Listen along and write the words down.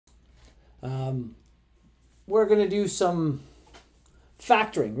we're going to do some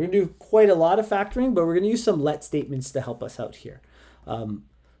factoring. We're going to do quite a lot of factoring, but we're going to use some let statements to help us out here.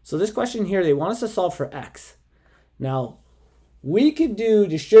 So this question here, they want us to solve for x. Now, we could do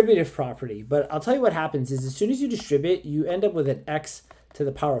distributive property, but I'll tell you what happens is as soon as you distribute, you end up with an x to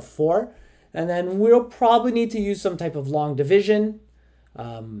the power of 4. And then we'll probably need to use some type of long division,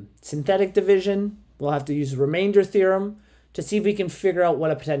 synthetic division. We'll have to use the remainder theorem to see if we can figure out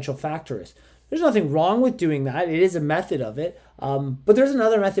what a potential factor is. There's nothing wrong with doing that. It is a method of it. But there's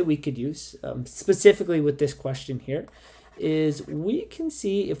another method we could use, specifically with this question here, is we can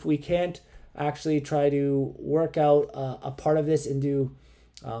see if we can't actually try to work out a part of this and do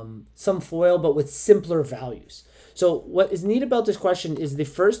some FOIL, but with simpler values. So what is neat about this question is the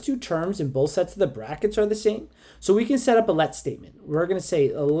first two terms in both sets of the brackets are the same. So we can set up a let statement. We're going to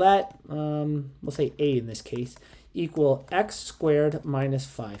say let, we'll say a in this case, equal x squared minus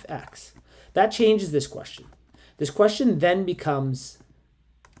 5x. That changes this question. This question then becomes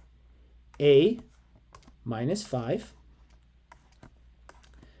a minus 5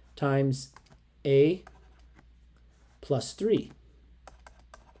 times a plus 3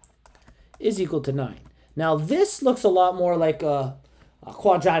 is equal to 9. Now this looks a lot more like a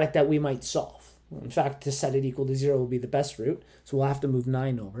quadratic that we might solve. In fact, to set it equal to 0 will be the best route, so we'll have to move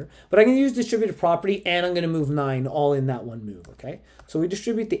 9 over. But I'm going to use distributive property, and I'm going to move 9 all in that one move, okay? So we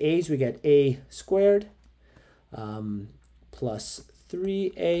distribute the a's, we get a squared plus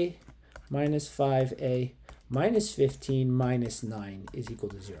 3a minus 5a minus 15 minus 9 is equal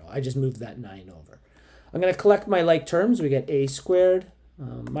to 0. I just moved that 9 over. I'm going to collect my like terms. We get a squared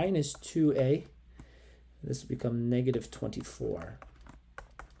minus 2a. This will become negative 24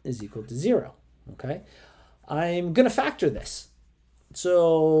 is equal to 0. Okay, I'm going to factor this.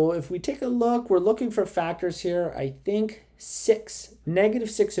 So if we take a look, we're looking for factors here. I think negative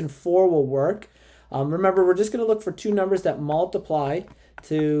 6 and 4 will work. Remember, we're just going to look for two numbers that multiply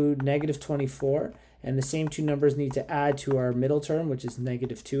to negative 24. And the same two numbers need to add to our middle term, which is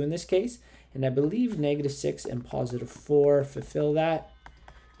negative 2 in this case. And I believe negative 6 and positive 4 fulfill that.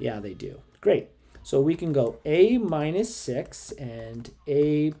 Yeah, they do. Great. So we can go a minus 6 and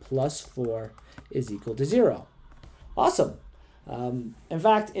a plus 4 is equal to 0. Awesome. In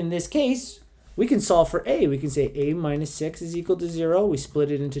fact, in this case, we can solve for a. We can say a minus 6 is equal to 0. We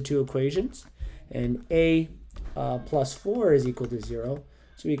split it into two equations. And a plus 4 is equal to 0.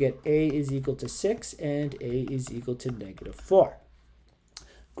 So we get a is equal to 6 and a is equal to negative 4.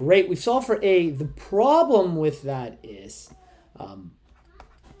 Great. We've solved for a. The problem with that is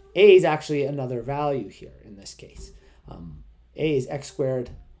a is actually another value here in this case. A is x squared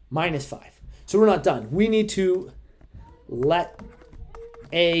minus 5. So we're not done. We need to let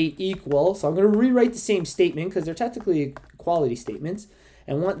a equal. So I'm going to rewrite the same statement because they're technically equality statements.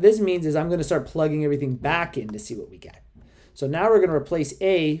 And what this means is I'm going to start plugging everything back in to see what we get. So now we're going to replace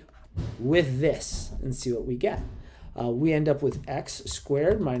a with this and see what we get. We end up with x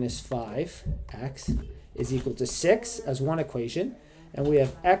squared minus 5x is equal to 6 as one equation. And we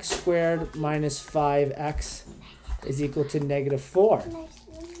have x squared minus 5x is equal to negative 4.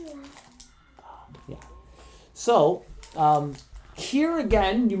 Yeah. So here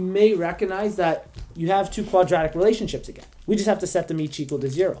again, you may recognize that you have two quadratic relationships again. We just have to set them each equal to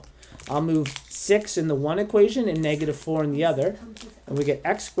 0. I'll move 6 in the one equation and negative 4 in the other. And we get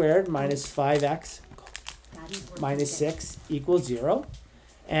x squared minus 5x minus 6 equals 0.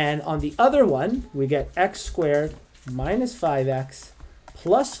 And on the other one, we get x squared minus 5x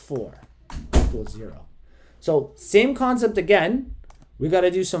plus 4 equals 0. So same concept again. We got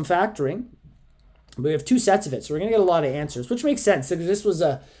to do some factoring. We have two sets of it, so we're going to get a lot of answers, which makes sense because this was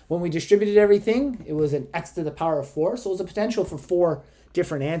when we distributed everything, it was an x to the power of 4, so it was a potential for 4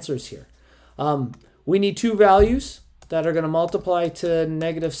 different answers here. We need two values that are going to multiply to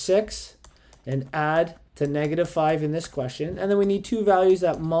negative 6 and add to negative 5 in this question, and then we need two values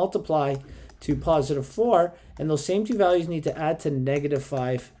that multiply to positive 4, and those same two values need to add to negative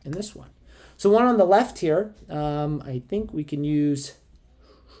 5 in this one. So one on the left here, I think we can use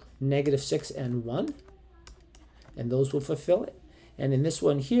negative 6 and 1, and those will fulfill it. And in this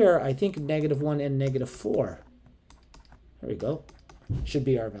one here, I think negative 1 and negative 4, there we go, should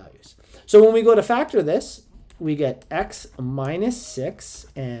be our values. So when we go to factor this, we get x minus 6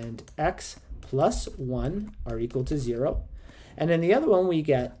 and x plus 1 are equal to 0. And in the other one, we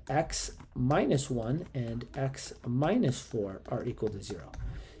get x minus 1 and x minus 4 are equal to 0.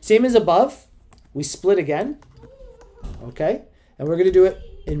 Same as above, we split again, okay? And we're going to do it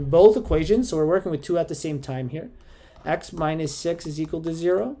in both equations, so we're working with two at the same time here. X minus 6 is equal to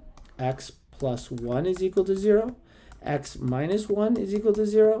 0. X plus 1 is equal to 0. X minus 1 is equal to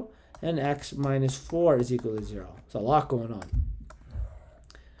 0. and x minus 4 is equal to 0. There's a lot going on.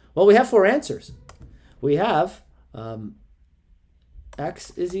 Well, we have 4 answers. We have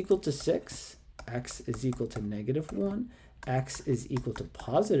x is equal to 6, x is equal to -1, x is equal to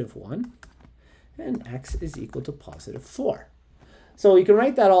 +1, and x is equal to +4. So you can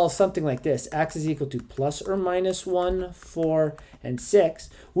write that all something like this. X is equal to ±1, 4, and 6.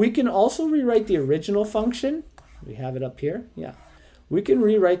 We can also rewrite the original function. We have it up here. Yeah. We can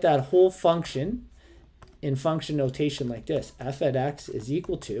rewrite that whole function in function notation like this. F at x is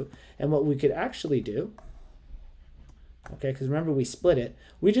equal to, and what we could actually do, okay, because remember we split it,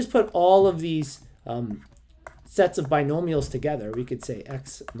 we just put all of these sets of binomials together. We could say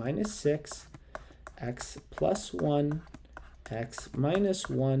x minus 6, x plus 1, x minus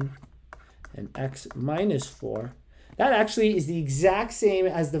 1, and x minus 4. That actually is the exact same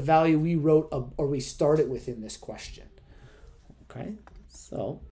as the value we wrote or we started with in this question. Okay, so